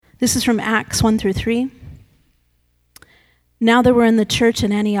This is from Acts 1 through 3. Now there were in the church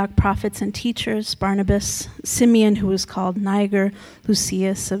in Antioch prophets and teachers, Barnabas, Simeon, who was called Niger,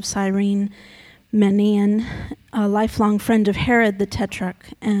 Lucius of Cyrene, Manaen, a lifelong friend of Herod the Tetrarch,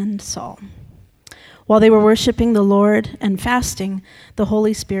 and Saul. While they were worshiping the Lord and fasting, the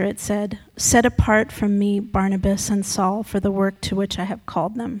Holy Spirit said, "Set apart from me Barnabas and Saul for the work to which I have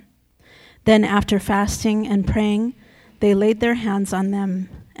called them." Then after fasting and praying, they laid their hands on them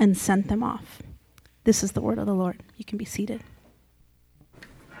and sent them off. This is the word of the Lord. You can be seated.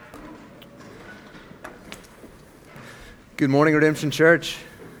 Good morning, Redemption Church.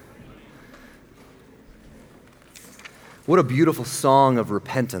 What a beautiful song of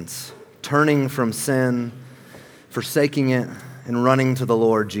repentance, turning from sin, forsaking it, and running to the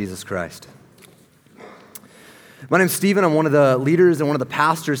Lord Jesus Christ. My name's Stephen. I'm one of the leaders and one of the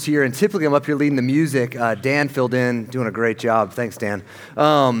pastors here, and typically I'm up here leading the music. Dan filled in, doing a great job. Thanks, Dan.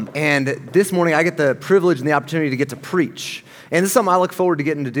 And this morning I get the privilege and the opportunity to get to preach. And this is something I look forward to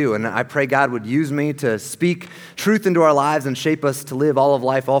getting to do, and I pray God would use me to speak truth into our lives and shape us to live all of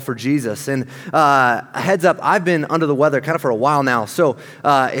life, all for Jesus. And a heads up, I've been under the weather kind of for a while now, so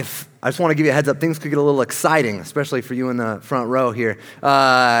if I just want to give you a heads up, things could get a little exciting, especially for you in the front row here.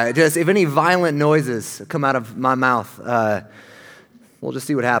 Just if any violent noises come out of my mouth, we'll just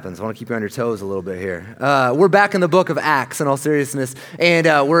see what happens. I want to keep you on your toes a little bit here. We're back in the book of Acts, in all seriousness, and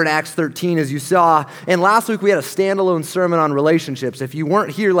we're in Acts 13, as you saw. And last week we had a standalone sermon on relationships. If you weren't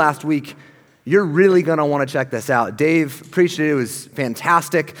here last week, you're really going to want to check this out. Dave preached it. It was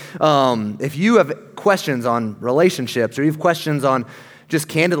fantastic. If you have questions on relationships, or you have questions on just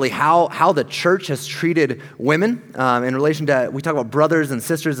candidly how the church has treated women in relation to, we talk about brothers and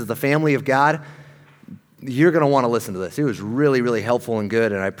sisters as the family of God, you're going to want to listen to this. It was really, really helpful and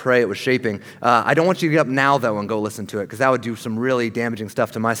good, and I pray it was shaping. I don't want you to get up now, though, and go listen to it, because that would do some really damaging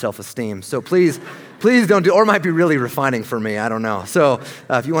stuff to my self-esteem. So please don't do, or it might be really refining for me, I don't know. So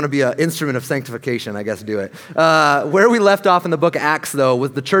if you want to be an instrument of sanctification, I guess do it. Where we left off in the book of Acts, though,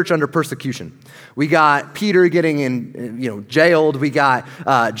 was the church under persecution. We got Peter getting jailed. We got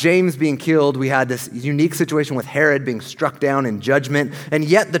James being killed. We had this unique situation with Herod being struck down in judgment, and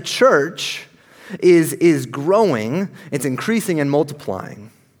yet the church is growing, it's increasing and multiplying.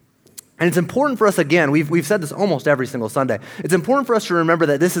 And it's important for us, again, we've said this almost every single Sunday, it's important for us to remember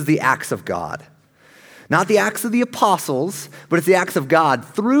that this is the acts of God. Not the acts of the apostles, but it's the acts of God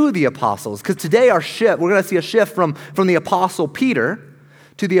through the apostles. Because today we're going to see a shift from the apostle Peter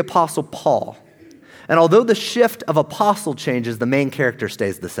to the apostle Paul. And although the shift of apostle changes, the main character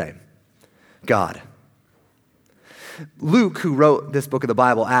stays the same, God. Luke, who wrote this book of the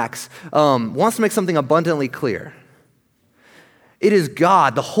Bible, Acts, wants to make something abundantly clear. It is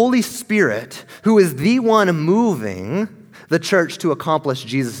God, the Holy Spirit, who is the one moving the church to accomplish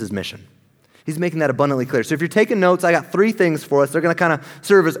Jesus' mission. He's making that abundantly clear. So if you're taking notes, I got 3 things for us. They're going to kind of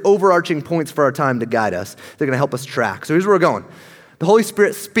serve as overarching points for our time to guide us. They're going to help us track. So here's where we're going. The Holy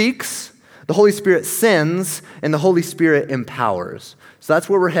Spirit speaks, the Holy Spirit sends, and the Holy Spirit empowers. So that's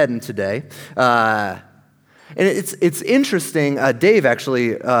where we're heading today. And it's interesting, Dave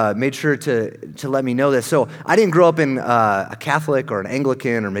actually made sure to let me know this. So I didn't grow up in a Catholic or an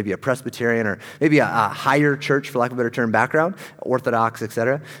Anglican or maybe a Presbyterian or maybe a higher church, for lack of a better term, background, Orthodox,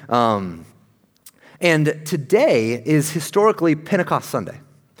 etc. And today is historically Pentecost Sunday,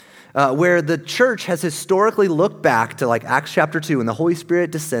 where the church has historically looked back to like Acts chapter 2 when the Holy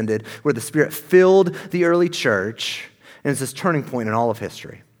Spirit descended, where the Spirit filled the early church, and it's this turning point in all of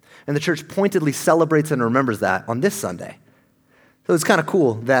history. And the church pointedly celebrates and remembers that on this Sunday. So it's kind of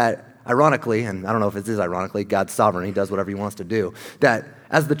cool that, ironically, and I don't know if it is ironically, God's sovereign, he does whatever he wants to do, that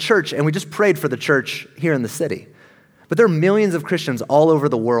as the church, and we just prayed for the church here in the city, but there are millions of Christians all over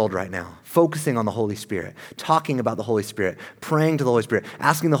the world right now focusing on the Holy Spirit, talking about the Holy Spirit, praying to the Holy Spirit,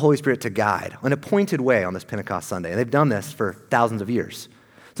 asking the Holy Spirit to guide in a pointed way on this Pentecost Sunday. And they've done this for thousands of years.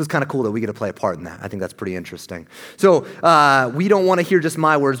 So it's kind of cool that we get to play a part in that. I think that's pretty interesting. So we don't want to hear just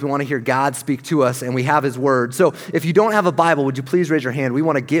my words. We want to hear God speak to us, and we have his word. So if you don't have a Bible, would you please raise your hand? We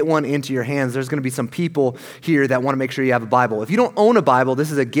want to get one into your hands. There's going to be some people here that want to make sure you have a Bible. If you don't own a Bible,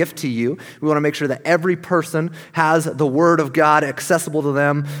 this is a gift to you. We want to make sure that every person has the word of God accessible to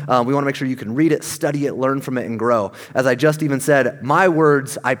them. We want to make sure you can read it, study it, learn from it, and grow. As I just even said, my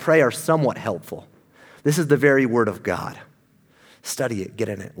words, I pray, are somewhat helpful. This is the very word of God. Study it, get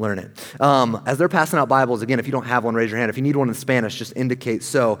in it, learn it. As they're passing out Bibles, again, if you don't have one, raise your hand. If you need one in Spanish, just indicate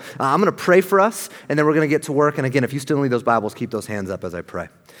so. I'm going to pray for us, and then we're going to get to work. And again, if you still need those Bibles, keep those hands up as I pray.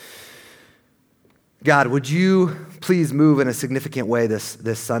 God, would you please move in a significant way this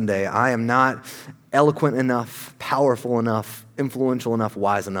Sunday? I am not eloquent enough, powerful enough, influential enough,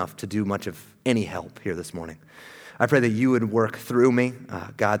 wise enough to do much of any help here this morning. I pray that you would work through me.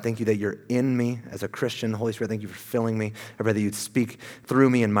 God, thank you that you're in me as a Christian. Holy Spirit, thank you for filling me. I pray that you'd speak through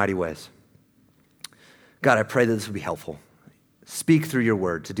me in mighty ways. God, I pray that this would be helpful. Speak through your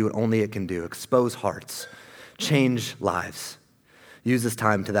word to do what only it can do. Expose hearts. Change lives. Use this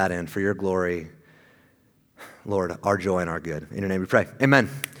time to that end for your glory. Lord, our joy and our good. In your name we pray. Amen.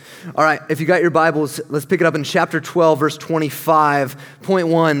 All right, if you got your Bibles, let's pick it up in chapter 12, verse 25. Point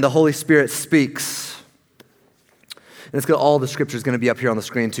 1, the Holy Spirit speaks. And all the scripture is going to be up here on the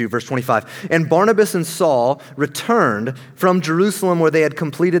screen too. Verse 25. And Barnabas and Saul returned from Jerusalem where they had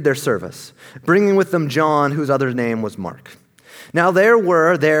completed their service, bringing with them John, whose other name was Mark. Now there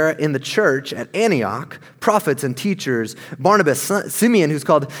were in the church at Antioch prophets and teachers, Barnabas, Simeon, who's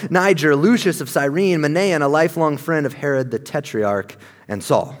called Niger, Lucius of Cyrene, Manaen, a lifelong friend of Herod the Tetrarch, and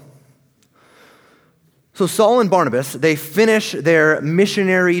Saul. So Saul and Barnabas, they finish their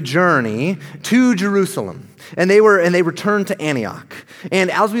missionary journey to Jerusalem, and they returned to Antioch. And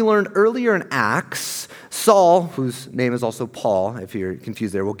as we learned earlier in Acts, Saul, whose name is also Paul, if you're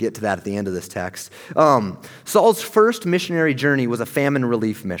confused there, we'll get to that at the end of this text. Saul's first missionary journey was a famine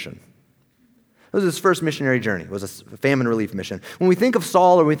relief mission. It was his first missionary journey. It was a famine relief mission. When we think of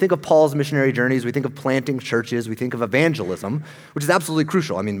Saul or we think of Paul's missionary journeys, we think of planting churches, we think of evangelism, which is absolutely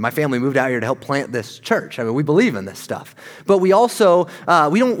crucial. I mean, my family moved out here to help plant this church. I mean, we believe in this stuff. But we also,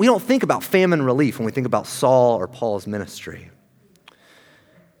 we don't think about famine relief when we think about Saul or Paul's ministry.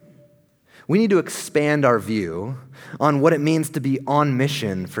 We need to expand our view on what it means to be on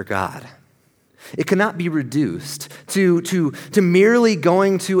mission for God. It cannot be reduced to merely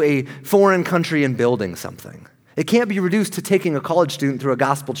going to a foreign country and building something. It can't be reduced to taking a college student through a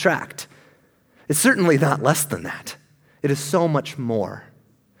gospel tract. It's certainly not less than that. It is so much more.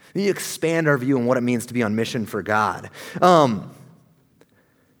 We need to expand our view on what it means to be on mission for God. God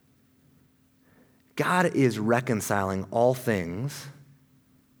is reconciling all things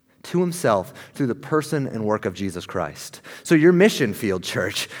to himself through the person and work of Jesus Christ. So your mission field,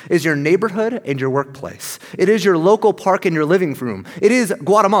 church, is your neighborhood and your workplace. It is your local park and your living room. It is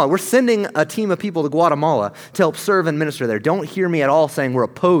Guatemala. We're sending a team of people to Guatemala to help serve and minister there. Don't hear me at all saying we're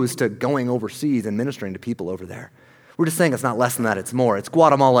opposed to going overseas and ministering to people over there. We're just saying it's not less than that, it's more. It's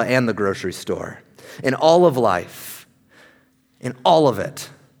Guatemala and the grocery store. In all of life, in all of it,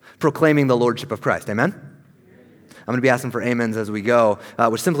 proclaiming the lordship of Christ. Amen? I'm going to be asking for amens as we go,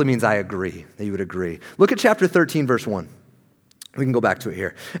 which simply means I agree, that you would agree. Look at chapter 13, verse 1. We can go back to it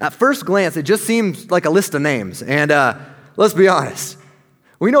here. At first glance, it just seems like a list of names. And let's be honest.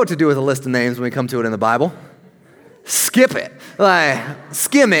 We know what to do with a list of names when we come to it in the Bible. Skip it.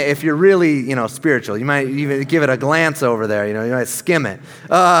 Skim it if you're really, spiritual. You might even give it a glance over there. You might skim it.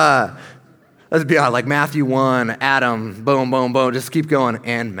 Let's be honest, like Matthew 1, Adam, boom, boom, boom, just keep going.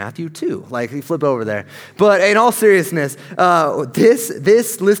 And Matthew 2, you flip over there. But in all seriousness,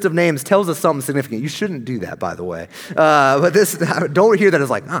 this list of names tells us something significant. You shouldn't do that, by the way. But don't hear that as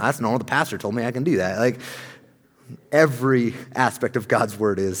that's normal. The pastor told me I can do that. Every aspect of God's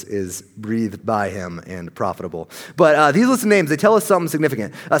word is breathed by him and profitable. But these list of names, they tell us something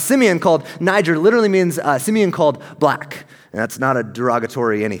significant. Simeon called Niger literally means Simeon called black. And that's not a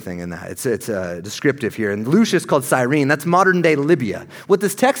derogatory anything in that. It's descriptive here. And Lucius called Cyrene. That's modern day Libya. What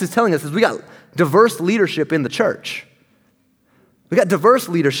this text is telling us is we got diverse leadership in the church. We got diverse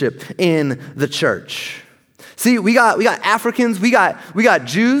leadership in the church. See, we got Africans, we got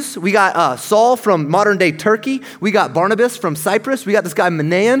Jews, we got Saul from modern day Turkey, we got Barnabas from Cyprus, we got this guy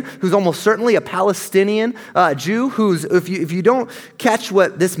Manaen, who's almost certainly a Palestinian Jew, who's, if you don't catch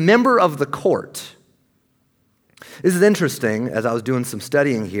what this member of the court, this is interesting as I was doing some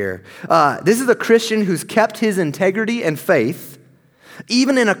studying here. This is a Christian who's kept his integrity and faith,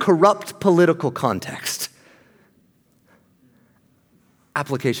 even in a corrupt political context.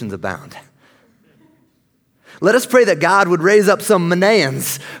 Applications abound. Let us pray that God would raise up some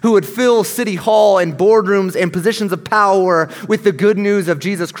Manaeans who would fill city hall and boardrooms and positions of power with the good news of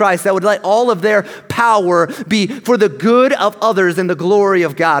Jesus Christ, that would let all of their power be for the good of others and the glory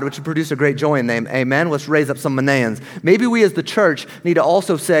of God, which would produce a great joy in them. Amen. Let's raise up some Manaeans. Maybe we as the church need to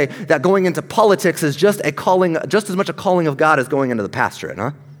also say that going into politics is just as much a calling of God as going into the pastorate,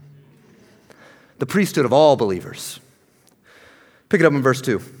 huh? The priesthood of all believers. Pick it up in verse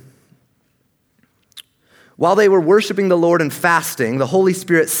 2. While they were worshiping the Lord and fasting, the Holy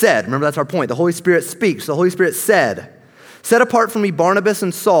Spirit said, remember that's our point, the Holy Spirit speaks. The Holy Spirit said, set apart for me Barnabas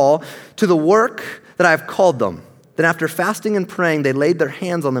and Saul to the work that I have called them. Then after fasting and praying, they laid their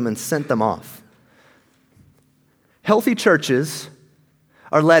hands on them and sent them off. Healthy churches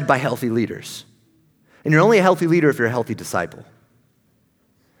are led by healthy leaders. And you're only a healthy leader if you're a healthy disciple.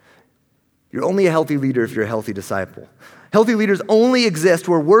 You're only a healthy leader if you're a healthy disciple. Healthy leaders only exist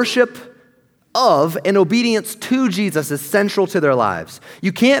where worship of and obedience to Jesus is central to their lives.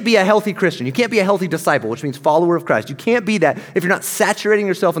 You can't be a healthy Christian. You can't be a healthy disciple, which means follower of Christ. You can't be that if you're not saturating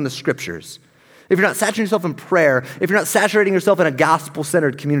yourself in the scriptures, if you're not saturating yourself in prayer, if you're not saturating yourself in a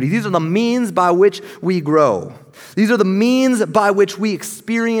gospel-centered community. These are the means by which we grow. These are the means by which we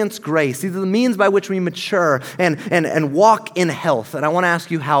experience grace. These are the means by which we mature and walk in health. And I want to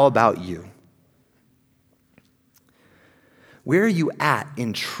ask you, how about you? Where are you at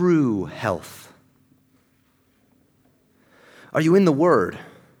in true health? Are you in the Word?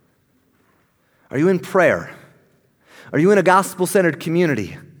 Are you in prayer? Are you in a gospel-centered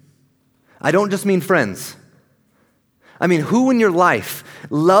community? I don't just mean friends. I mean, who in your life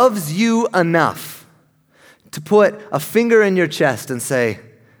loves you enough to put a finger in your chest and say,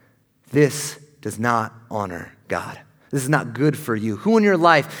 this does not honor God. This is not good for you. Who in your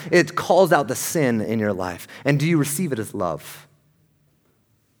life, it calls out the sin in your life? And do you receive it as love?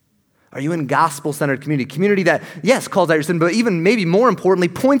 Are you in gospel-centered community that, yes, calls out your sin, but even maybe more importantly,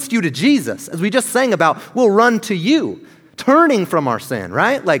 points you to Jesus? As we just sang about, we'll run to you, turning from our sin,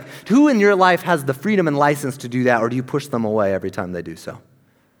 right? Like, who in your life has the freedom and license to do that, or do you push them away every time they do so?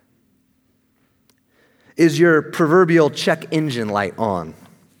 Is your proverbial check engine light on?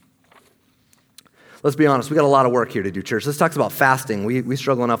 Let's be honest, we got a lot of work here to do, church. This talks about fasting. We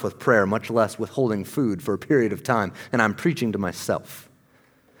struggle enough with prayer, much less withholding food for a period of time, and I'm preaching to myself.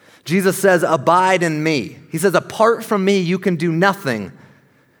 Jesus says, abide in me. He says, apart from me, you can do nothing,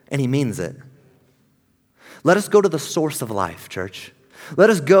 and he means it. Let us go to the source of life, church.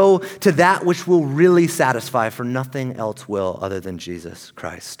 Let us go to that which will really satisfy, for nothing else will other than Jesus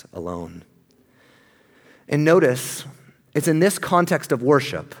Christ alone. And notice, it's in this context of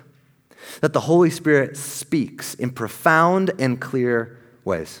worship that the Holy Spirit speaks in profound and clear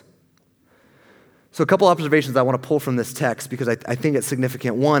ways. So a couple observations I want to pull from this text because I think it's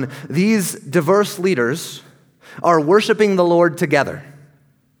significant. One, these diverse leaders are worshiping the Lord together.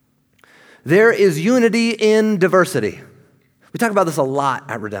 There is unity in diversity. We talk about this a lot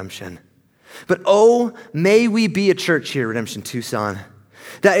at Redemption. But oh, may we be a church here, Redemption Tucson,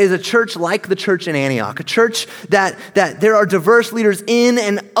 that is a church like the church in Antioch, a church that there are diverse leaders in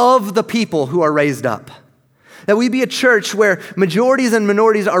and of the people who are raised up. That we be a church where majorities and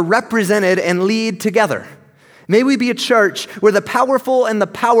minorities are represented and lead together. May we be a church where the powerful and the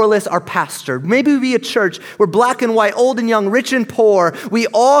powerless are pastored. Maybe we be a church where black and white, old and young, rich and poor, we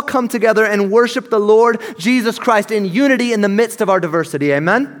all come together and worship the Lord Jesus Christ in unity in the midst of our diversity.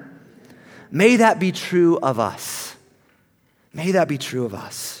 Amen? May that be true of us. May that be true of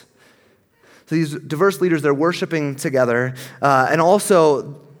us. So these diverse leaders, they're worshiping together. And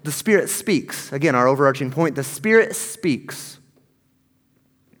also, the Spirit speaks. Again, our overarching point, the Spirit speaks.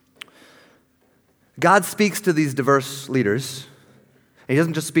 God speaks to these diverse leaders. He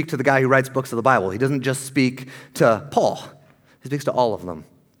doesn't just speak to the guy who writes books of the Bible. He doesn't just speak to Paul. He speaks to all of them.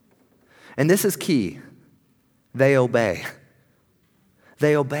 And this is key. They obey.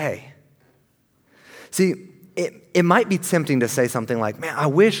 They obey. See, it might be tempting to say something like, man, I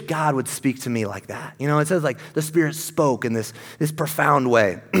wish God would speak to me like that. You know, it says like the Spirit spoke in this profound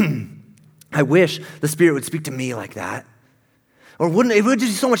way. I wish the Spirit would speak to me like that. Or wouldn't it would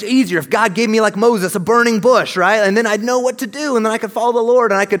just be so much easier if God gave me like Moses, a burning bush, right? And then I'd know what to do, and then I could follow the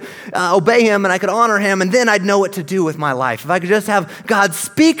Lord, and I could obey him, and I could honor him, and then I'd know what to do with my life. If I could just have God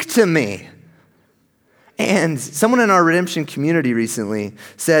speak to me. And someone in our Redemption community recently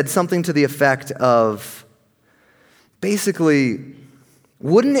said something to the effect of, basically,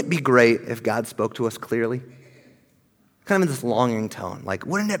 wouldn't it be great if God spoke to us clearly? Kind of in this longing tone, like,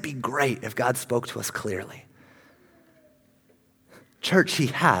 wouldn't it be great if God spoke to us clearly? Church, he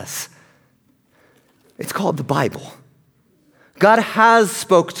has. It's called the Bible. God has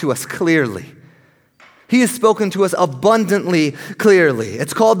spoke to us clearly. He has spoken to us abundantly clearly.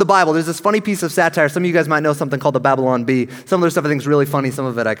 It's called the Bible. There's this funny piece of satire. Some of you guys might know something called the Babylon Bee. Some of their stuff I think is really funny. Some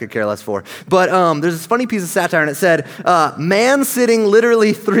of it I could care less for. But there's this funny piece of satire, and it said, man sitting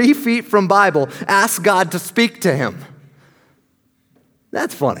literally 3 feet from Bible asked God to speak to him.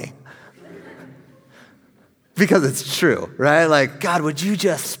 That's funny. Because it's true, right? Like, God, would you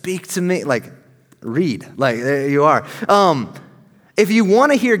just speak to me? Like, read. Like, there you are. If you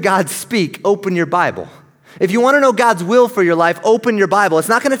want to hear God speak, open your Bible. If you want to know God's will for your life, open your Bible. It's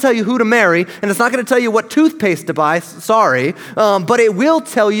not going to tell you who to marry, and it's not going to tell you what toothpaste to buy, sorry, but it will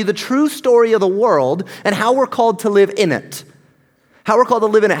tell you the true story of the world and how we're called to live in it. how we're called to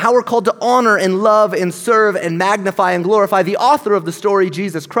live in it, how we're called to honor and love and serve and magnify and glorify the author of the story,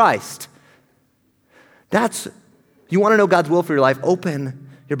 Jesus Christ. You want to know God's will for your life? Open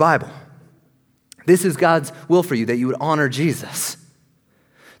your Bible. This is God's will for you, that you would honor Jesus.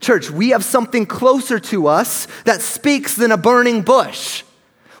 Church, we have something closer to us that speaks than a burning bush.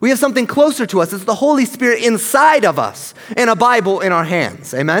 We have something closer to us. It's the Holy Spirit inside of us and a Bible in our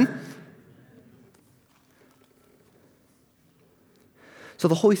hands. Amen? So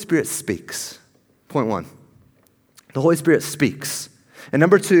the Holy Spirit speaks. Point one. The Holy Spirit speaks. And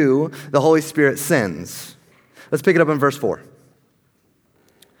number two, the Holy Spirit sends. Let's pick it up in verse 4.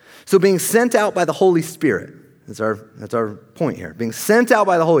 So being sent out by the Holy Spirit, that's our point here. Being sent out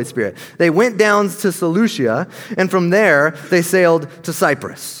by the Holy Spirit, they went down to Seleucia, and from there they sailed to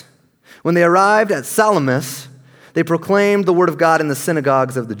Cyprus. When they arrived at Salamis, they proclaimed the word of God in the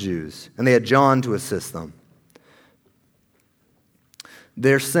synagogues of the Jews, and they had John to assist them.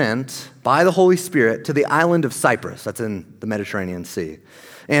 They're sent by the Holy Spirit to the island of Cyprus. That's in the Mediterranean Sea.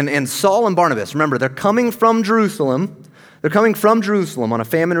 And Saul and Barnabas, remember, they're coming from Jerusalem. They're coming from Jerusalem on a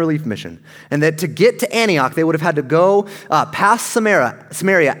famine relief mission. And that to get to Antioch, they would have had to go past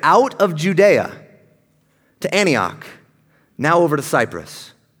Samaria, out of Judea to Antioch, now over to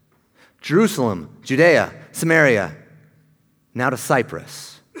Cyprus. Jerusalem, Judea, Samaria, now to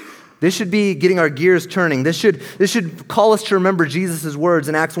Cyprus. This should be getting our gears turning. This should call us to remember Jesus' words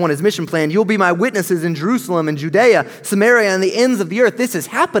in Acts 1, his mission plan. You'll be my witnesses in Jerusalem and Judea, Samaria, and the ends of the earth. This is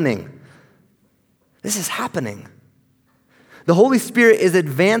happening. This is happening. The Holy Spirit is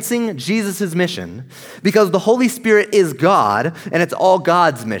advancing Jesus' mission because the Holy Spirit is God, and it's all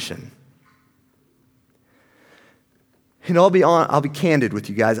God's mission. And I'll be candid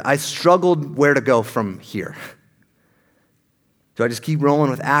with you guys. I struggled where to go from here. Do I just keep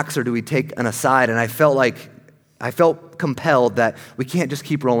rolling with Acts, or do we take an aside? And I felt compelled that we can't just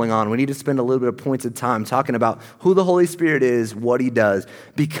keep rolling on. We need to spend a little bit of pointed time talking about who the Holy Spirit is, what he does.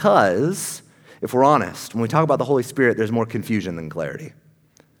 Because, if we're honest, when we talk about the Holy Spirit, there's more confusion than clarity.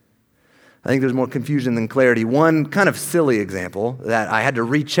 I think there's more confusion than clarity. One kind of silly example that I had to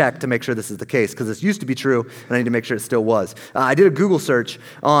recheck to make sure this is the case, because this used to be true, and I need to make sure it still was. I did a Google search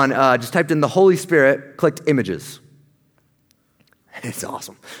on, just typed in the Holy Spirit, clicked images. It's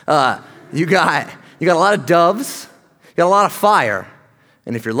awesome. You got a lot of doves, you got a lot of fire,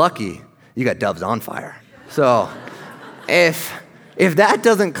 and if you're lucky, you got doves on fire. So if that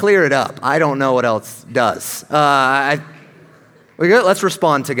doesn't clear it up, I don't know what else does. We good? Let's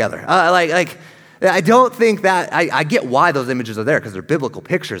respond together. I don't think that, I get why those images are there because they're biblical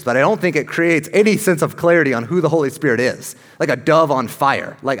pictures, but I don't think it creates any sense of clarity on who the Holy Spirit is. Like a dove on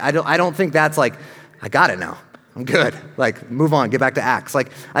fire. I don't think that's I got it now. I'm good. Move on, get back to Acts. I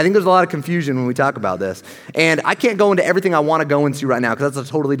think there's a lot of confusion when we talk about this. And I can't go into everything I want to go into right now because that's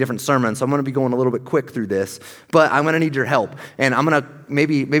a totally different sermon. So I'm going to be going a little bit quick through this. But I'm going to need your help. And I'm going to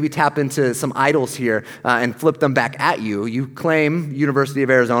maybe tap into some idols here and flip them back at you. You claim, University of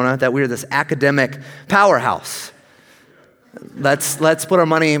Arizona, that we're this academic powerhouse. Let's put our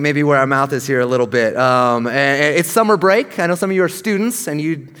money maybe where our mouth is here a little bit. And it's summer break. I know some of you are students and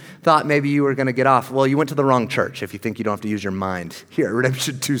you thought maybe you were going to get off. Well, you went to the wrong church if you think you don't have to use your mind here at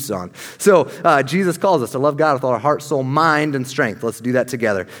Redemption Tucson. So Jesus calls us to love God with all our heart, soul, mind, and strength. Let's do that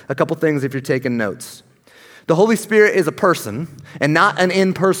together. A couple things if you're taking notes. The Holy Spirit is a person and not an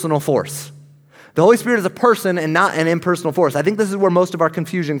impersonal force. The Holy Spirit is a person and not an impersonal force. I think this is where most of our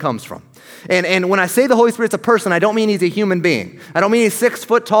confusion comes from. And when I say the Holy Spirit's a person, I don't mean he's a human being. I don't mean he's 6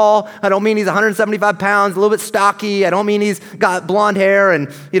 foot tall. I don't mean he's 175 pounds, a little bit stocky. I don't mean he's got blonde hair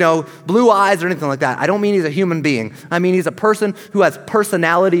and, blue eyes or anything like that. I don't mean he's a human being. I mean he's a person who has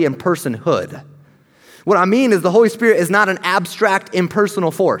personality and personhood. What I mean is the Holy Spirit is not an abstract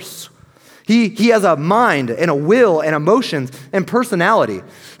impersonal force. He has a mind and a will and emotions and personality.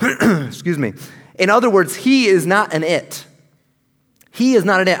 Excuse me. In other words, he is not an it. He is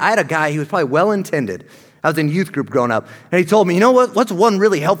not an it. I had a guy, he was probably well-intended. I was in youth group growing up, and he told me, what's one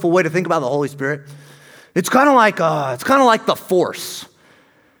really helpful way to think about the Holy Spirit? It's kind of like the Force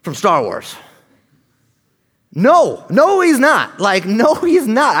from Star Wars. No, he's not. No, he's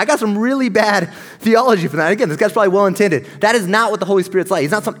not. I got some really bad theology for that. Again, this guy's probably well-intended. That is not what the Holy Spirit's like.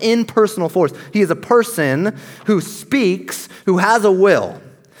 He's not some impersonal force. He is a person who speaks, who has a will.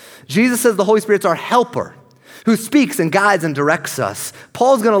 Jesus says the Holy Spirit's our helper, who speaks and guides and directs us.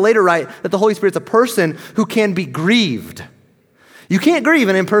 Paul's going to later write that the Holy Spirit's a person who can be grieved. You can't grieve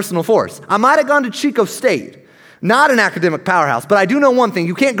an impersonal force. I might have gone to Chico State, not an academic powerhouse, but I do know one thing.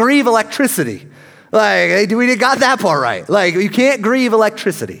 You can't grieve electricity. We got that part right. You can't grieve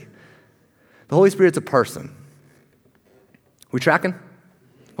electricity. The Holy Spirit's a person. We tracking?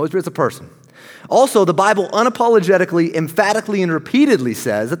 Holy Spirit's a person. Also, the Bible unapologetically, emphatically, and repeatedly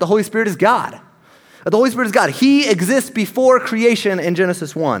says that the Holy Spirit is God. The Holy Spirit is God. He exists before creation in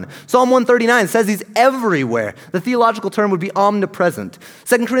Genesis 1. Psalm 139 says he's everywhere. The theological term would be omnipresent.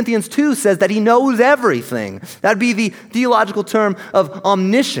 2 Corinthians 2 says that he knows everything. That would be the theological term of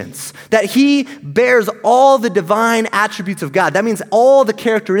omniscience. That he bears all the divine attributes of God. That means all the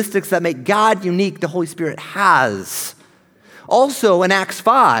characteristics that make God unique, the Holy Spirit has. Also in Acts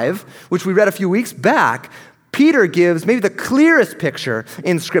 5, which we read a few weeks back, Peter gives maybe the clearest picture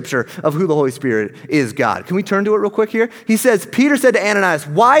in Scripture of who the Holy Spirit is, God. Can we turn to it real quick here? He says, Peter said to Ananias,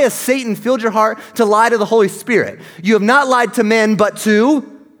 "Why has Satan filled your heart to lie to the Holy Spirit? You have not lied to men, but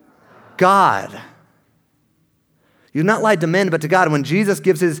to God." You have not lied to men, but to God. And when Jesus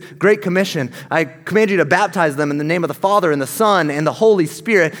gives his great commission, I command you to baptize them in the name of the Father and the Son and the Holy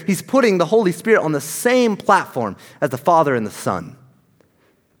Spirit. He's putting the Holy Spirit on the same platform as the Father and the Son.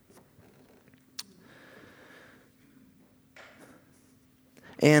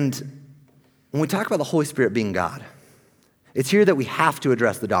 And when we talk about the Holy Spirit being God, it's here that we have to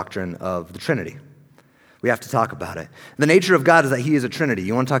address the doctrine of the Trinity. We have to talk about it. The nature of God is that he is a Trinity.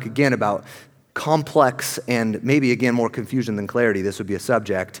 You want to talk again about complex and maybe, again, more confusion than clarity. This would be a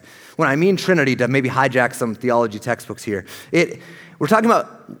subject. When I mean Trinity, to maybe hijack some theology textbooks here, we're talking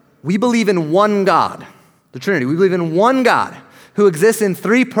about we believe in one God, the Trinity. We believe in one God who exists in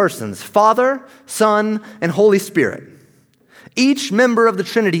three persons, Father, Son, and Holy Spirit. Each member of the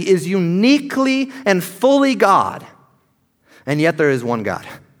Trinity is uniquely and fully God, and yet there is one God.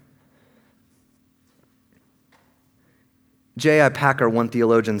 J.I. Packer, one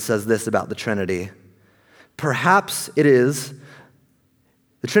theologian, says this about the Trinity. The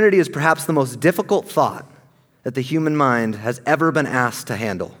Trinity is perhaps the most difficult thought that the human mind has ever been asked to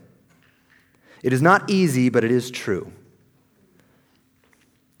handle. It is not easy, but it is true.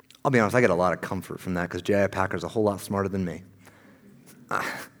 I'll be honest, I get a lot of comfort from that because J.I. Packer's a whole lot smarter than me.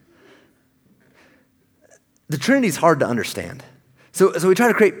 The Trinity is hard to understand. So we try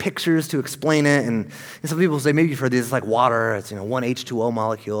to create pictures to explain it, and some people say, maybe you've heard this, it's like water, it's one H2O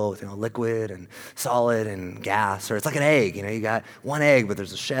molecule with liquid and solid and gas, or it's like an egg, you got one egg, but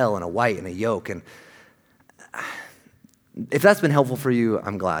there's a shell and a white and a yolk, and if that's been helpful for you,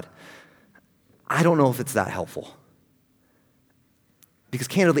 I'm glad. I don't know if it's that helpful. Because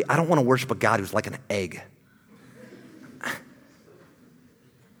candidly, I don't want to worship a God who's like an egg.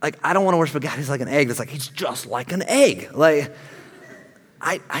 I don't want to worship a God who's like an egg that's he's just like an egg. I'm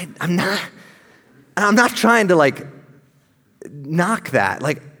not trying to knock that.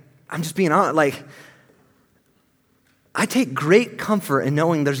 I'm just being honest. I take great comfort in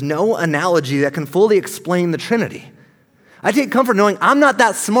knowing there's no analogy that can fully explain the Trinity. I take comfort knowing I'm not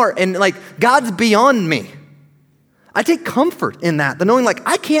that smart and God's beyond me. I take comfort in that, the knowing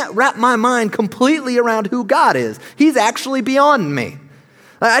I can't wrap my mind completely around who God is. He's actually beyond me.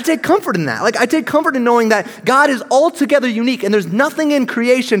 I take comfort in that. I take comfort in knowing that God is altogether unique and there's nothing in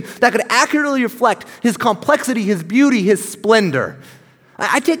creation that could accurately reflect his complexity, his beauty, his splendor.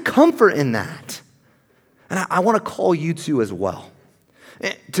 I take comfort in that. And I want to call you to as well.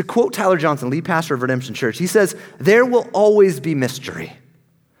 To quote Tyler Johnson, lead pastor of Redemption Church, he says, "There will always be mystery,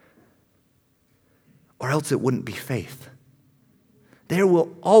 or else it wouldn't be faith." There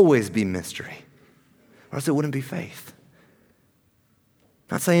will always be mystery, or else it wouldn't be faith.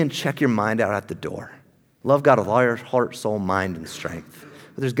 I'm not saying check your mind out at the door. Love God with all your heart, soul, mind, and strength.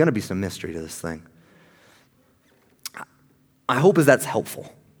 But there's going to be some mystery to this thing. I hope that's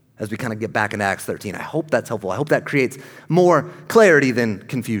helpful as we kind of get back into Acts 13. I hope that's helpful. I hope that creates more clarity than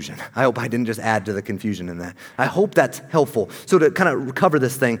confusion. I hope I didn't just add to the confusion in that. I hope that's helpful. So to kind of recover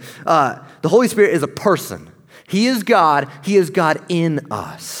this thing, the Holy Spirit is a person. He is God. He is God in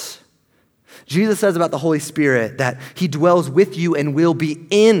us. Jesus says about the Holy Spirit that he dwells with you and will be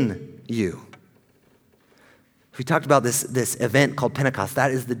in you. We talked about this event called Pentecost.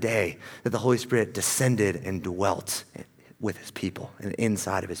 That is the day that the Holy Spirit descended and dwelt with his people and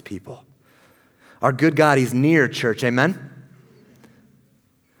inside of his people. Our good God, he's near, church. Amen?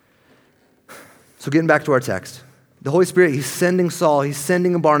 So getting back to our text. The Holy Spirit, he's sending Saul, he's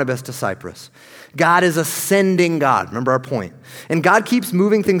sending Barnabas to Cyprus. God is a sending God. Remember our point. And God keeps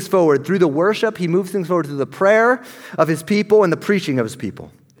moving things forward. Through the worship, he moves things forward through the prayer of his people and the preaching of his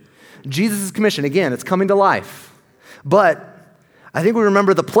people. Jesus' commission, again, it's coming to life. But I think we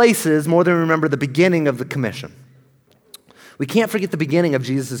remember the places more than we remember the beginning of the commission. We can't forget the beginning of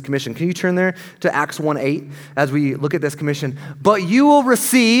Jesus' commission. Can you turn there to Acts 1:8 as we look at this commission? But you will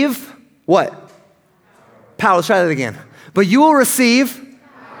receive what? Power. Let's try that again. But you will receive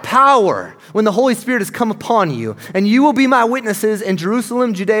power when the Holy Spirit has come upon you, and you will be my witnesses in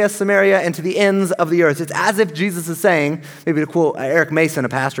Jerusalem, Judea, Samaria, and to the ends of the earth. It's as if Jesus is saying, maybe to quote Eric Mason, a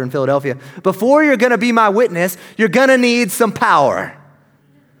pastor in Philadelphia, before you're going to be my witness, you're going to need some power.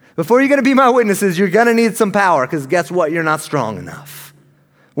 Before you're going to be my witnesses, you're going to need some power, because guess what? You're not strong enough.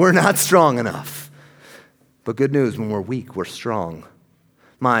 We're not strong enough. But good news, when we're weak, we're strong.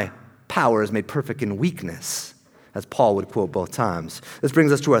 My power is made perfect in weakness, as Paul would quote both times. This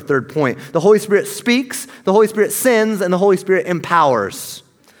brings us to our third point. The Holy Spirit speaks, the Holy Spirit sends, and the Holy Spirit empowers.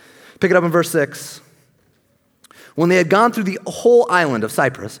 Pick it up in verse 6. When they had gone through the whole island of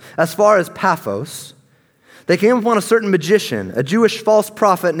Cyprus, as far as Paphos, they came upon a certain magician, a Jewish false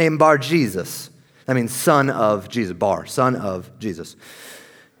prophet named Bar-Jesus. That means son of Jesus, son of Jesus.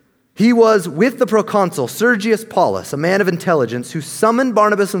 He was with the proconsul Sergius Paulus, a man of intelligence, who summoned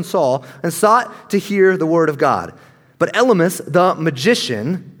Barnabas and Saul and sought to hear the word of God. But Elymas, the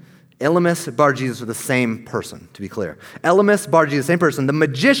magician, Elymas, Bar-Jesus were the same person, to be clear. Elymas, Bar-Jesus, same person. The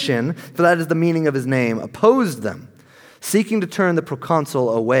magician, for that is the meaning of his name, opposed them, seeking to turn the proconsul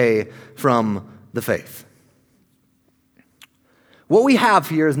away from the faith. What we have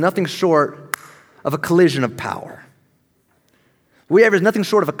here is nothing short of a collision of power. What we have is nothing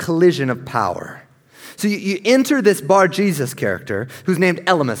short of a collision of power. So you enter this Bar-Jesus character, who's named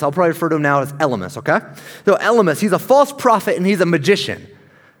Elymas. I'll probably refer to him now as Elymas, okay? So Elymas, he's a false prophet and he's a magician.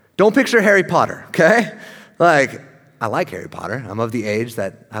 Don't picture Harry Potter, okay? Like, I like Harry Potter. I'm of the age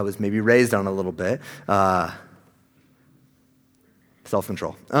that I was maybe raised on a little bit.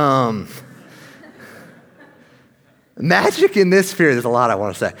 Self-control. Magic in this period, there's a lot I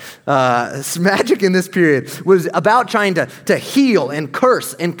want to say. Magic in this period was about trying to heal and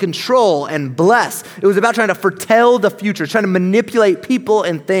curse and control and bless. It was about trying to foretell the future, trying to manipulate people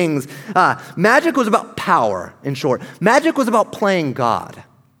and things. Magic was about power, in short. Magic was about playing God.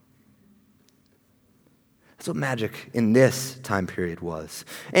 That's what magic in this time period was.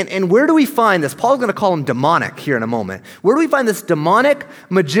 And where do we find this? Paul's going to call him demonic here in a moment. Where do we find this demonic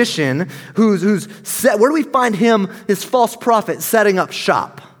magician where do we find him, this false prophet, setting up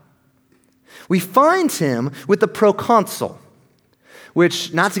shop? We find him with the proconsul,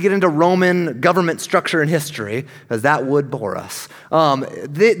 which, not to get into Roman government structure and history, because that would bore us,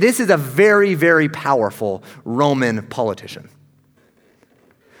 this is a very, very powerful Roman politician.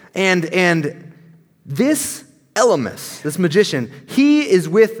 And this Elymas, this magician, he is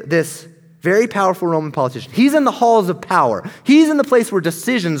with this very powerful Roman politician. He's in the halls of power. He's in the place where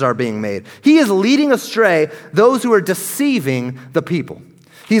decisions are being made. He is leading astray those who are deceiving the people.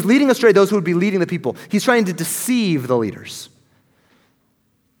 He's leading astray those who would be leading the people. He's trying to deceive the leaders.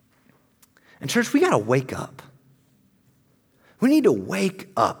 And church, we got to wake up. We need to wake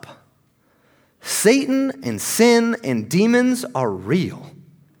up. Satan and sin and demons are real.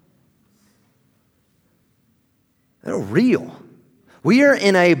 They're real. We are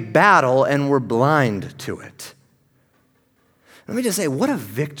in a battle and we're blind to it. Let me just say, what a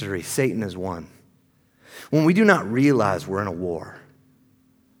victory Satan has won when we do not realize we're in a war.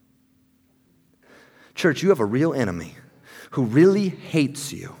 Church, you have a real enemy who really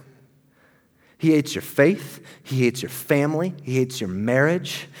hates you. He hates your faith. He hates your family. He hates your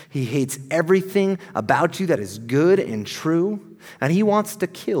marriage. He hates everything about you that is good and true. And he wants to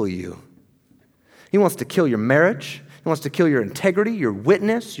kill you. He wants to kill your marriage. He wants to kill your integrity, your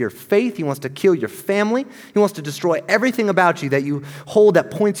witness, your faith. He wants to kill your family. He wants to destroy everything about you that you hold that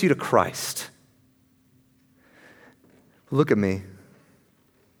points you to Christ. Look at me.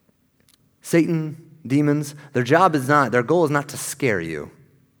 Satan, demons, their goal is not to scare you.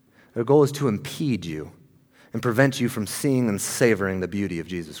 Their goal is to impede you and prevent you from seeing and savoring the beauty of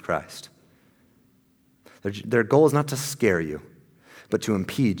Jesus Christ. Their goal is not to scare you, but to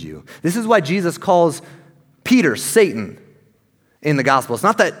impede you. This is why Jesus calls Peter Satan in the gospel. It's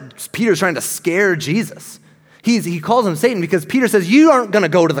not that Peter's trying to scare Jesus. He calls him Satan because Peter says, you aren't going to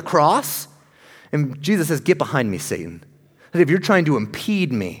go to the cross. And Jesus says, get behind me, Satan. If you're trying to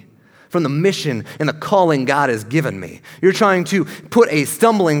impede me from the mission and the calling God has given me, you're trying to put a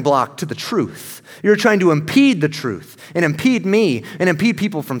stumbling block to the truth. You're trying to impede the truth and impede me and impede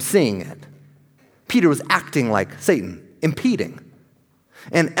people from seeing it. Peter was acting like Satan, impeding.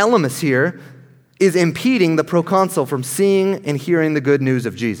 And Elymas here is impeding the proconsul from seeing and hearing the good news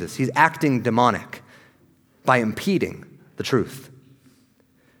of Jesus. He's acting demonic by impeding the truth.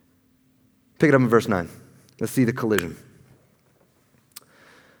 Pick it up in verse 9. Let's see the collision.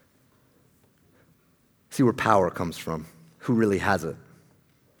 See where power comes from, who really has it.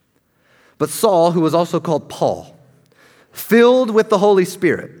 But Saul, who was also called Paul, filled with the Holy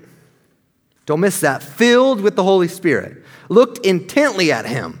Spirit. don't miss that, filled with the Holy Spirit, looked intently at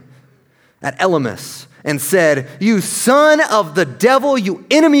him, at Elymas, and said, "You son of the devil, you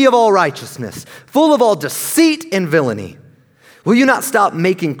enemy of all righteousness, full of all deceit and villainy. Will you not stop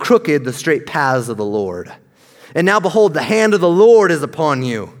making crooked the straight paths of the Lord? And now behold, the hand of the Lord is upon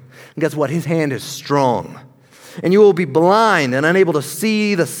you." And guess what? His hand is strong. "And you will be blind and unable to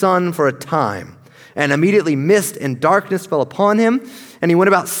see the sun for a time." And immediately mist and darkness fell upon him, and he went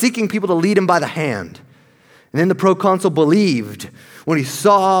about seeking people to lead him by the hand. And then the proconsul believed when he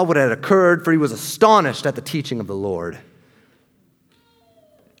saw what had occurred, for he was astonished at the teaching of the Lord.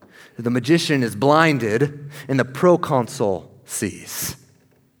 The magician is blinded, and the proconsul sees.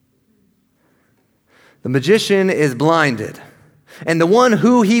 The magician is blinded, and the one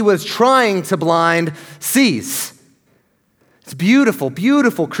who he was trying to blind sees. It's beautiful,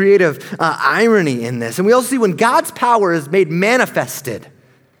 beautiful creative irony in this. And we also see when God's power is made manifested,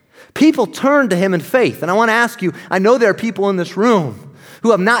 people turn to him in faith. And I want to ask you, I know there are people in this room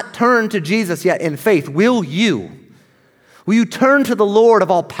who have not turned to Jesus yet in faith. Will you? Will you turn to the Lord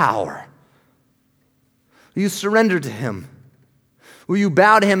of all power? Will you surrender to him? Will you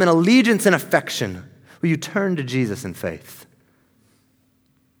bow to him in allegiance and affection? Will you turn to Jesus in faith?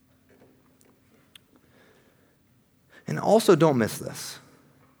 And also don't miss this.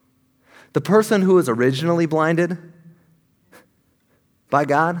 The person who was originally blinded by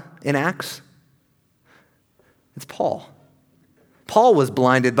God in Acts, it's Paul. Paul was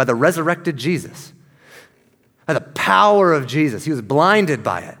blinded by the resurrected Jesus, by the power of Jesus. He was blinded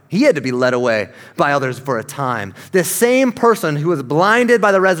by it. He had to be led away by others for a time. This same person who was blinded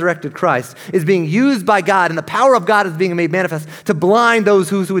by the resurrected Christ is being used by God, and the power of God is being made manifest to blind those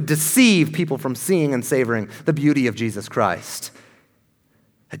who would deceive people from seeing and savoring the beauty of Jesus Christ.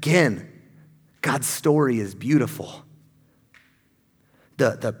 Again, God's story is beautiful.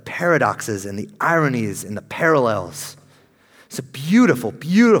 The paradoxes and the ironies and the parallels. It's a beautiful,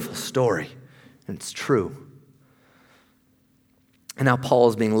 beautiful story, and it's true. And now Paul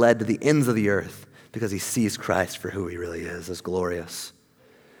is being led to the ends of the earth because he sees Christ for who he really is, as glorious.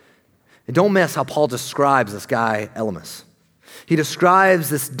 And don't miss how Paul describes this guy, Elymas. He describes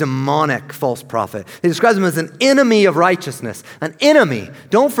this demonic false prophet. He describes him as an enemy of righteousness. An enemy.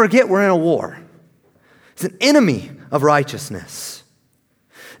 Don't forget we're in a war. He's an enemy of righteousness.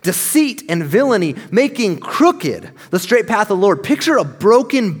 Deceit and villainy, making crooked the straight path of the Lord. Picture a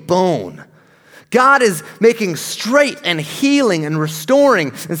broken bone. God is making straight and healing and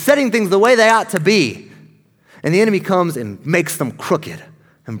restoring and setting things the way they ought to be. And the enemy comes and makes them crooked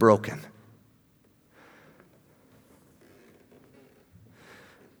and broken.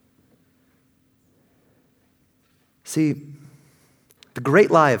 See, the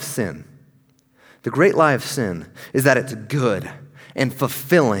great lie of sin is that it's good and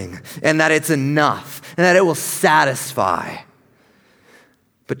fulfilling and that it's enough and that it will satisfy.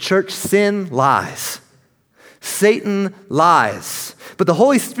 But church, sin lies. Satan lies. But the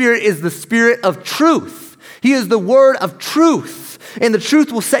Holy Spirit is the Spirit of truth. He is the word of truth. And the truth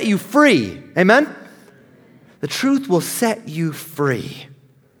will set you free. Amen? The truth will set you free.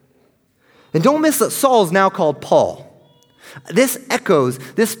 And don't miss that Saul is now called Paul. This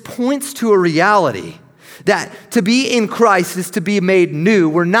points to a reality that to be in Christ is to be made new.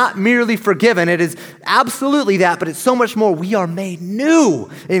 We're not merely forgiven. It is absolutely that, but it's so much more. We are made new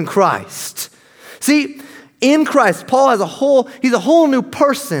in Christ. See, in Christ, Paul he's a whole new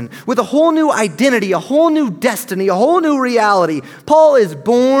person with a whole new identity, a whole new destiny, a whole new reality. Paul is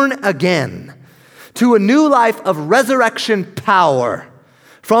born again to a new life of resurrection power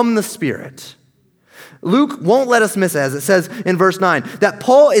from the Spirit. Luke won't let us miss it, as it says in verse 9, that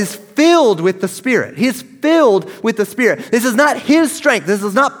Paul is filled with the Spirit. He is filled with the Spirit. This is not his strength. This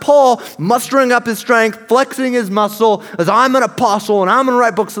is not Paul mustering up his strength, flexing his muscle, as I'm an apostle and I'm going to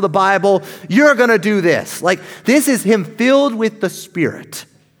write books of the Bible. You're going to do this. This is him filled with the Spirit.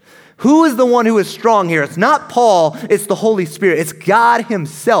 Who is the one who is strong here? It's not Paul, it's the Holy Spirit. It's God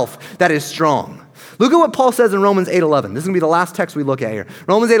himself that is strong. Look at what Paul says in Romans 8:11. This is going to be the last text we look at here.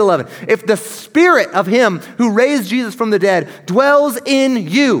 Romans 8:11. If the Spirit of him who raised Jesus from the dead dwells in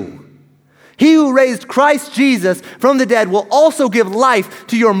you, he who raised Christ Jesus from the dead will also give life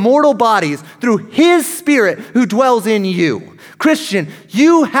to your mortal bodies through his Spirit who dwells in you. Christian,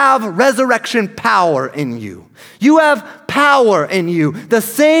 you have resurrection power in you. You have power in you. The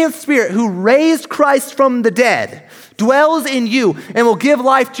same Spirit who raised Christ from the dead dwells in you and will give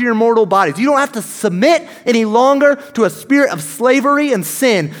life to your mortal bodies. You don't have to submit any longer to a spirit of slavery and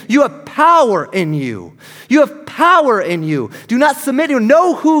sin. You have power in you. You have power in you. Do not submit to,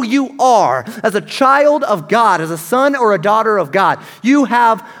 know who you are as a child of God, as a son or a daughter of God. You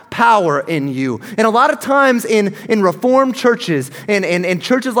have power in you. And a lot of times in Reformed churches and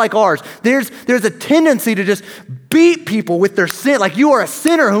churches like ours, there's a tendency to just beat people with their sin. Like, you are a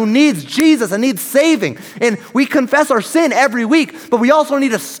sinner who needs Jesus and needs saving. And we confess our sin every week, but we also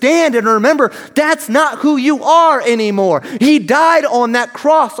need to stand and remember that's not who you are anymore. He died on that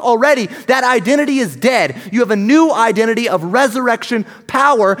cross already. That identity is dead. You have a new identity of resurrection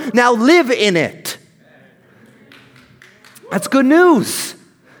power. Now live in it. That's good news.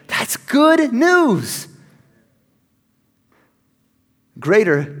 That's good news.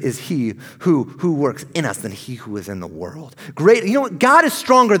 Greater is he who works in us than he who is in the world. Great, you know what? God is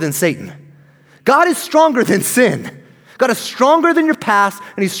stronger than Satan. God is stronger than sin. God is stronger than your past,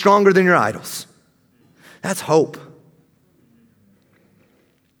 and he's stronger than your idols. That's hope.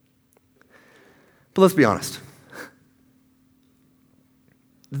 But let's be honest.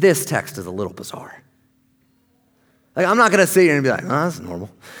 This text is a little bizarre. Like, I'm not going to sit here and be like, oh, that's normal.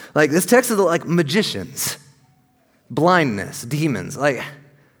 Like, this text is like magicians, blindness, demons. Like,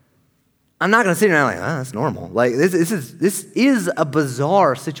 I'm not going to sit here and be like, oh, that's normal. Like, this is a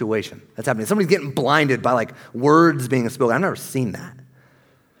bizarre situation that's happening. Somebody's getting blinded by like words being spoken. I've never seen that.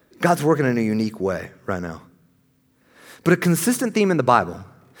 God's working in a unique way right now. But a consistent theme in the Bible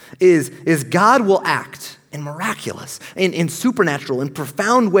is God will act in miraculous, in supernatural, in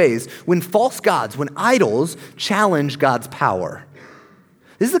profound ways when false gods, when idols challenge God's power.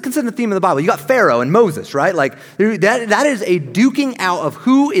 This is a consistent theme in the Bible. You got Pharaoh and Moses, right? Like, that is a duking out of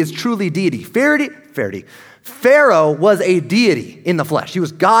who is truly deity. Pharaoh was a deity in the flesh. He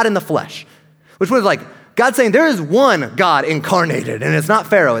was God in the flesh, which was like God saying there is one God incarnated, and it's not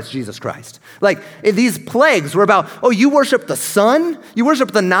Pharaoh, it's Jesus Christ. Like, these plagues were about, oh, you worship the sun? You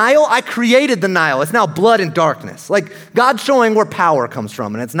worship the Nile? I created the Nile. It's now blood and darkness. Like, God's showing where power comes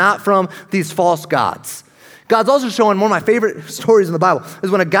from, and it's not from these false gods. God's also showing, one of my favorite stories in the Bible is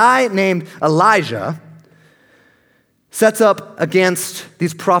when a guy named Elijah sets up against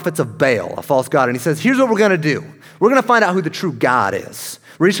these prophets of Baal, a false god, and he says, here's what we're going to do. We're going to find out who the true God is.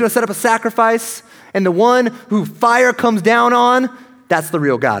 We're just going to set up a sacrifice, and the one who fire comes down on, that's the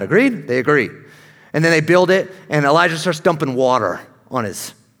real God. Agreed? They agree. And then they build it, and Elijah starts dumping water on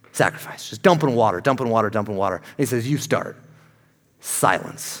his sacrifice. Just dumping water. And he says, you start.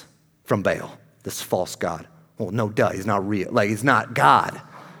 Silence from Baal, this false god. Well, no, duh, he's not real. Like, he's not God. And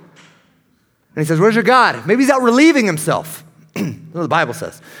he says, where's your God? Maybe he's out relieving himself. That's what the Bible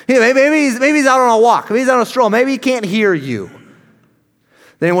says. Maybe he's out on a walk. Maybe he's out on a stroll. Maybe he can't hear you.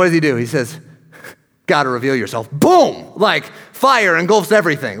 Then what does he do? He says, God, to reveal yourself. Boom! Like, fire engulfs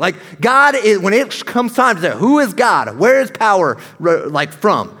everything. Like, God is, when it comes time to say, who is God? Where is power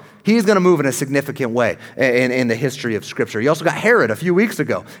from? He's going to move in a significant way in the history of Scripture. You also got Herod a few weeks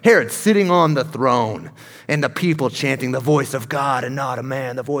ago. Herod sitting on the throne and the people chanting the voice of God and not a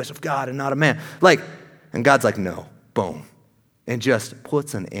man, the voice of God and not a man. Like, and God's like, no, boom. And just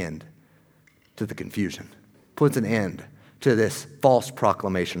puts an end to the confusion. Puts an end to this false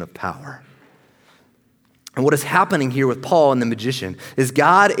proclamation of power. And what is happening here with Paul and the magician is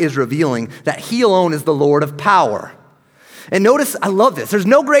God is revealing that he alone is the Lord of power. And notice, I love this. There's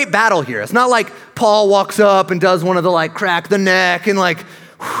no great battle here. It's not like Paul walks up and does one of the like crack the neck and like,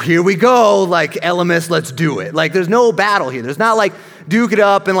 here we go, like Elymas, let's do it. Like, there's no battle here. There's not like duke it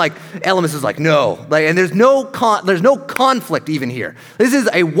up and like Elymas is like, no. Like, and there's no conflict even here. This is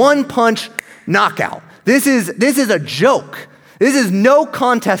a one-punch knockout. This is a joke. This is no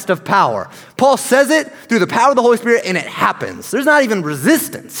contest of power. Paul says it through the power of the Holy Spirit, and it happens. There's not even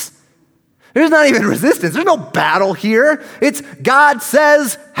resistance. There's no battle here. It's God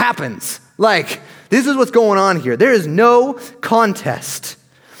says, happens. Like, this is what's going on here. There is no contest.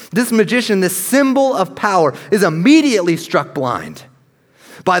 This magician, this symbol of power, is immediately struck blind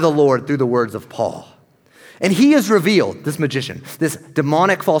by the Lord through the words of Paul. And he is revealed, this magician, this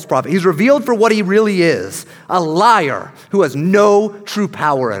demonic false prophet, he's revealed for what he really is, a liar who has no true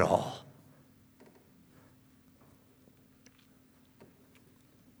power at all.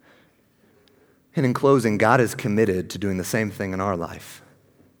 And in closing, God is committed to doing the same thing in our life.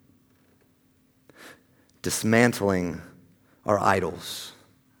 Dismantling our idols,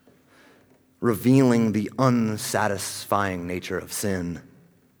 revealing the unsatisfying nature of sin.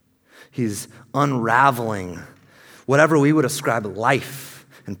 He's unraveling whatever we would ascribe life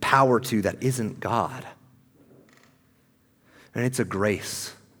and power to that isn't God. And it's a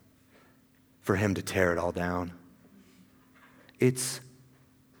grace for him to tear it all down. It's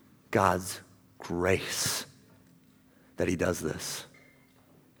God's grace that he does this.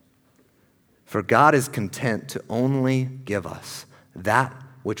 For God is content to only give us that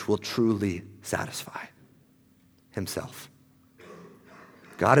which will truly satisfy himself.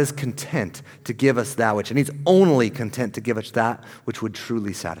 God is content to give us that which, and he's only content to give us that which would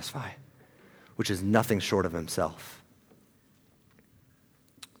truly satisfy, which is nothing short of himself.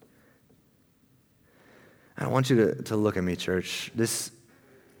 I want you to look at me, church. There's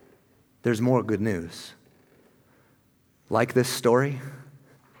more good news. Like this story,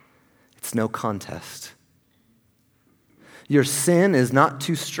 it's no contest. Your sin is not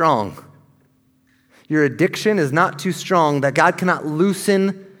too strong. Your addiction is not too strong that God cannot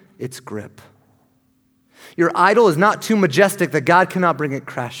loosen its grip. Your idol is not too majestic that God cannot bring it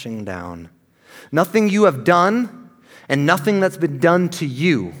crashing down. Nothing you have done and nothing that's been done to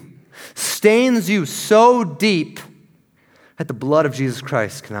you stains you so deep that the blood of Jesus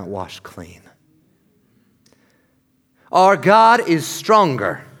Christ cannot wash clean. Our God is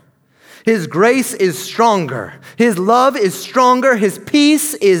stronger. His grace is stronger. His love is stronger. His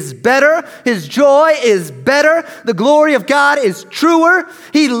peace is better. His joy is better. The glory of God is truer.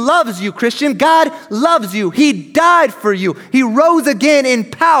 He loves you, Christian. God loves you. He died for you. He rose again in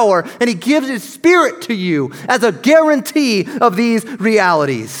power, and he gives his Spirit to you as a guarantee of these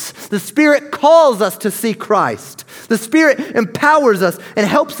realities. The Spirit calls us to see Christ. The Spirit empowers us and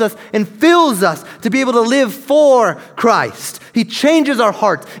helps us and fills us to be able to live for Christ. He changes our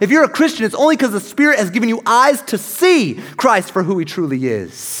hearts. If you're a Christian, it's only because the Spirit has given you eyes to see Christ for who he truly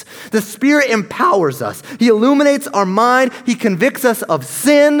is. The Spirit empowers us. He illuminates our mind. He convicts us of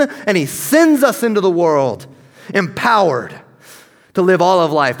sin, and he sends us into the world empowered to live all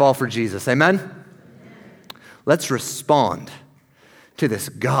of life, all for Jesus. Amen? Let's respond to this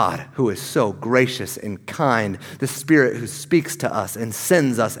God who is so gracious and kind, the Spirit who speaks to us and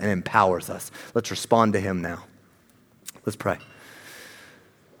sends us and empowers us. Let's respond to him now. Let's pray.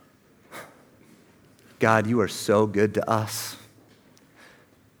 God, you are so good to us.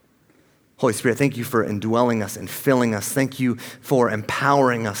 Holy Spirit, thank you for indwelling us and filling us. Thank you for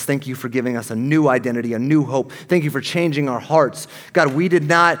empowering us. Thank you for giving us a new identity, a new hope. Thank you for changing our hearts. God, we did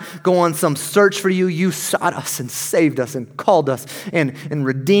not go on some search for you. You sought us and saved us and called us and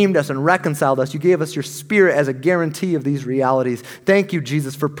redeemed us and reconciled us. You gave us your Spirit as a guarantee of these realities. Thank you,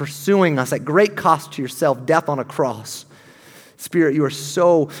 Jesus, for pursuing us at great cost to yourself, death on a cross. Spirit, you are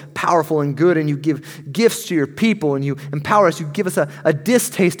so powerful and good, and you give gifts to your people, and you empower us. You give us a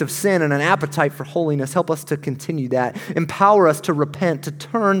distaste of sin and an appetite for holiness. Help us to continue that. Empower us to repent, to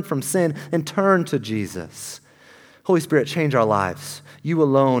turn from sin, and turn to Jesus. Holy Spirit, change our lives. You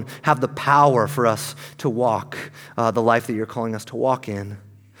alone have the power for us to walk the life that you're calling us to walk in.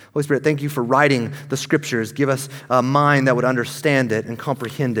 Holy Spirit, thank you for writing the Scriptures. Give us a mind that would understand it and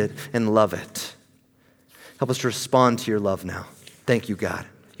comprehend it and love it. Help us to respond to your love now. Thank you, God.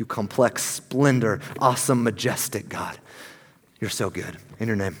 You complex, splendor, awesome, majestic God. You're so good. In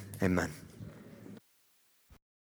your name, amen.